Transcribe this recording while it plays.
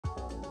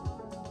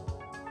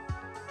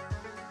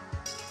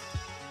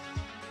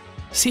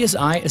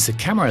CSI is a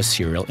camera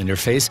serial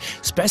interface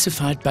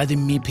specified by the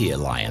MIPI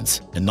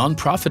Alliance, a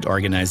non-profit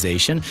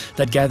organization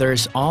that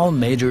gathers all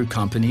major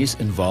companies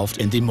involved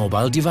in the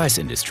mobile device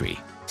industry.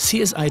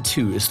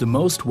 CSI-2 is the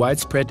most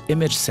widespread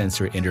image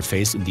sensor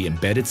interface in the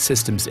embedded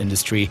systems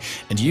industry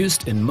and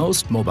used in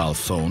most mobile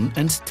phone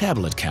and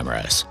tablet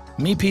cameras.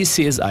 MIPI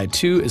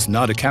CSI-2 is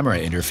not a camera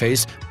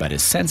interface, but a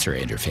sensor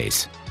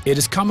interface. It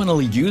is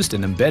commonly used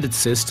in embedded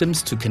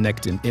systems to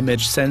connect an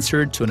image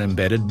sensor to an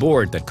embedded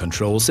board that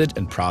controls it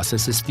and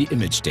processes the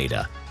image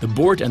data. The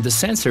board and the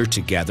sensor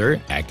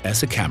together act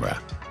as a camera.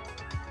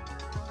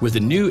 With the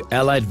new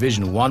Allied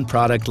Vision 1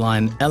 product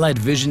line, Allied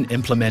Vision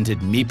implemented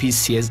MIPI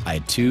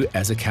CSI-2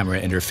 as a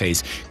camera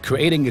interface,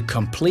 creating a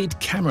complete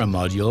camera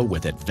module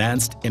with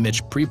advanced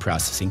image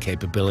pre-processing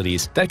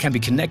capabilities that can be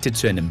connected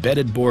to an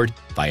embedded board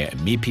via a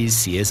MIPI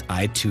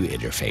CSI-2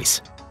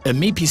 interface. A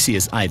MIPI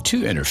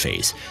CSI-2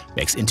 interface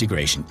makes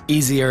integration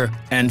easier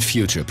and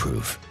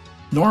future-proof.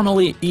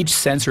 Normally, each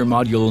sensor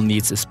module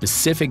needs a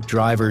specific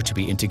driver to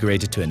be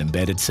integrated to an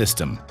embedded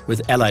system.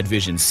 With Allied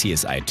Vision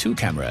CSI-2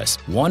 cameras,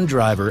 one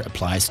driver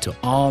applies to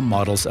all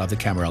models of the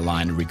camera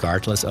line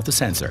regardless of the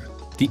sensor.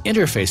 The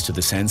interface to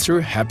the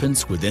sensor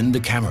happens within the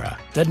camera.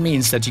 That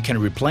means that you can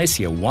replace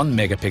your 1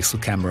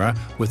 megapixel camera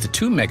with a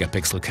 2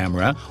 megapixel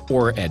camera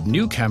or add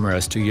new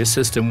cameras to your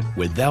system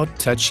without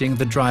touching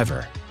the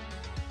driver.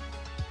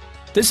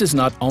 This is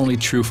not only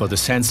true for the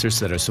sensors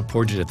that are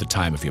supported at the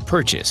time of your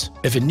purchase.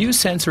 If a new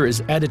sensor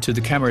is added to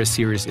the camera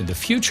series in the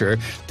future,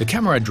 the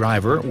camera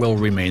driver will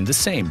remain the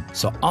same.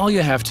 So all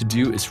you have to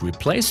do is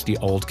replace the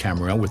old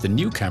camera with a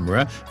new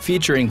camera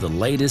featuring the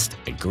latest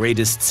and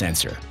greatest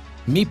sensor.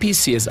 MIPI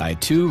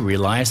CSI-2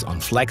 relies on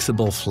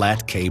flexible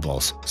flat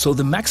cables, so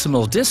the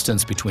maximal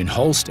distance between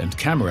host and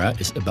camera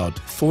is about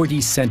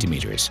 40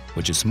 centimeters,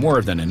 which is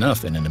more than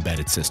enough in an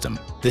embedded system.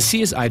 The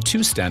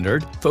CSI-2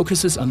 standard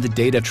focuses on the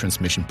data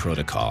transmission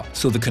protocol,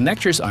 so the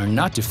connectors are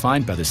not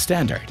defined by the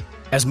standard.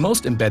 As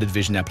most embedded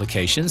vision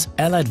applications,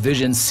 Allied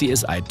Vision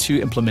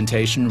CSI-2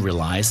 implementation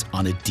relies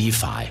on a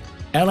DPHY.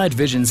 Allied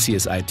Vision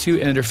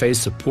CSI-2 interface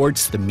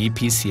supports the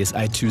MIPI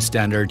CSI-2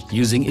 standard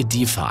using a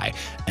DPHY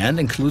and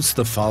includes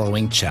the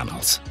following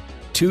channels.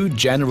 2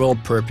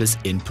 general-purpose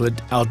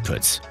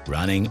input-outputs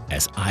running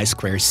as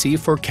I2C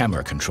for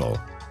camera control,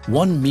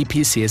 1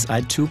 MIPI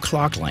CSI-2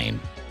 clock lane,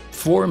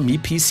 4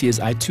 MIPI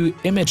CSI-2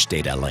 image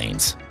data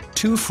lanes,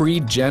 2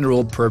 free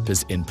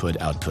general-purpose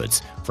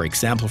input-outputs, for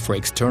example for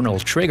external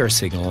trigger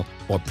signal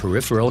or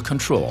peripheral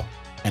control,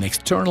 an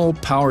external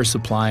power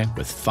supply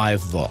with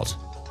 5 volt.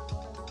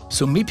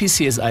 So MIPI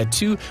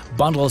CSI-2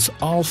 bundles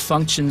all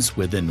functions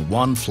within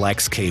one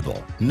flex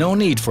cable. No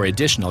need for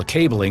additional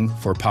cabling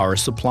for power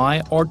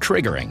supply or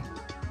triggering.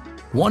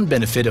 One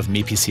benefit of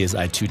MIPI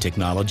CSI-2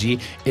 technology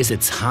is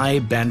its high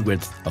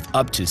bandwidth of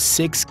up to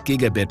 6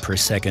 gigabit per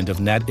second of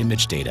net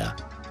image data.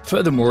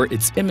 Furthermore,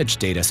 its image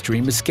data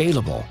stream is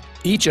scalable.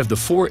 Each of the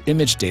 4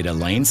 image data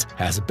lanes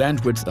has a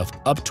bandwidth of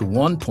up to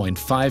 1.5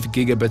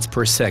 gigabits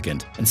per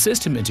second, and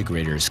system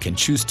integrators can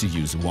choose to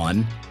use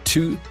 1,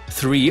 2,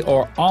 3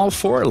 or all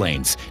 4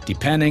 lanes,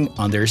 depending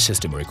on their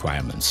system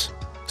requirements.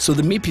 So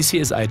the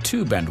MIPI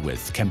CSI-2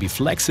 bandwidth can be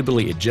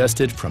flexibly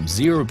adjusted from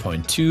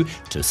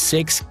 0.2 to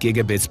 6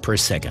 gigabits per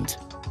second.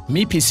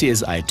 MIPI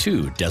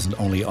CSI-2 doesn't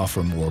only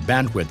offer more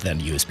bandwidth than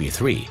USB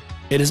 3.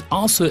 It is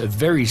also a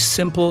very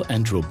simple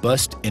and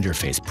robust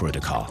interface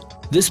protocol.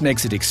 This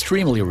makes it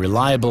extremely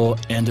reliable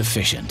and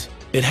efficient.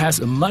 It has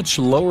a much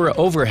lower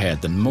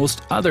overhead than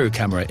most other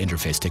camera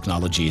interface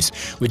technologies,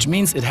 which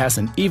means it has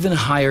an even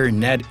higher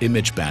net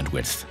image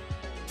bandwidth.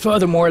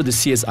 Furthermore, the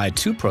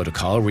CSI-2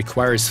 protocol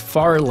requires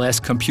far less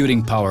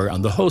computing power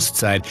on the host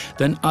side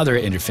than other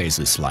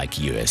interfaces like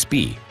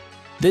USB.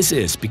 This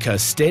is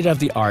because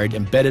state-of-the-art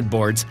embedded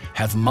boards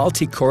have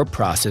multi-core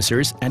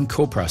processors and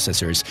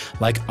coprocessors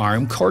like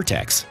ARM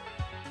Cortex.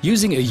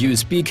 Using a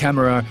USB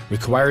camera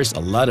requires a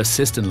lot of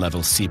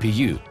system-level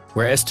CPU,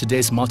 whereas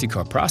today's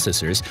multi-core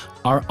processors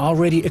are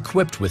already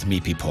equipped with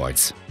MIPI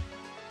ports.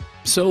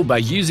 So, by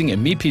using a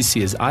MIPI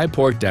CSI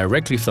port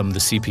directly from the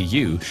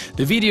CPU,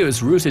 the video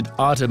is routed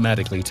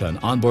automatically to an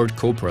onboard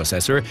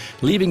coprocessor,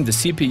 leaving the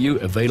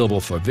CPU available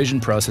for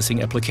vision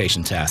processing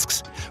application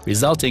tasks,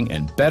 resulting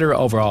in better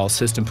overall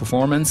system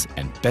performance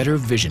and better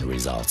vision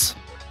results.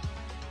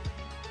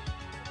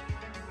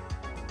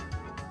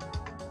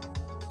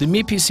 The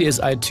MIPI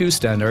CSI-2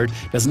 standard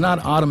does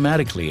not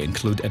automatically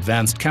include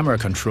advanced camera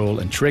control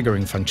and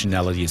triggering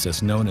functionalities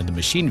as known in the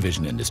machine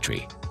vision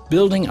industry.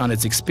 Building on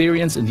its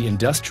experience in the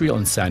industrial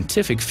and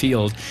scientific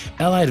field,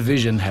 Allied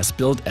Vision has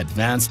built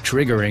advanced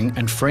triggering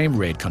and frame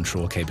rate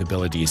control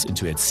capabilities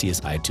into its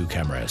CSI-2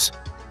 cameras.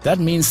 That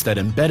means that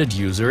embedded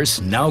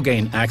users now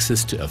gain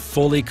access to a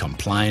fully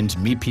compliant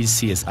MIPI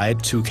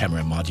CSI-2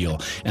 camera module,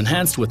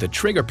 enhanced with a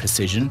trigger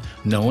precision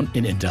known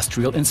in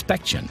industrial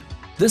inspection.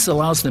 This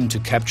allows them to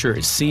capture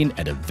a scene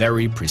at a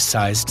very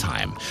precise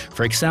time,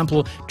 for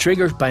example,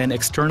 triggered by an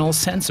external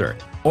sensor,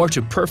 or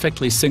to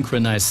perfectly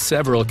synchronize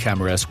several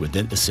cameras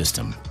within a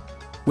system.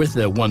 With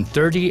the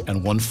 130 and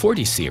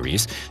 140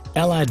 series,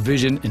 Allied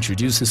Vision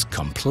introduces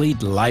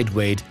complete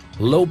lightweight,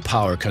 low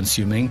power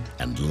consuming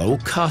and low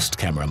cost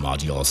camera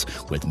modules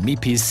with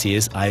MIPI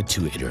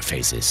CSI-2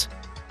 interfaces.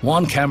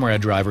 One camera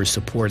driver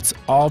supports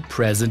all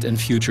present and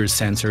future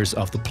sensors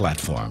of the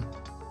platform.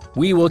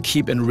 We will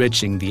keep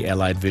enriching the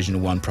Allied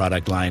Vision One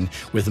product line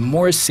with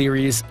more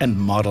series and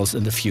models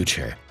in the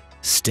future.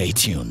 Stay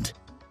tuned.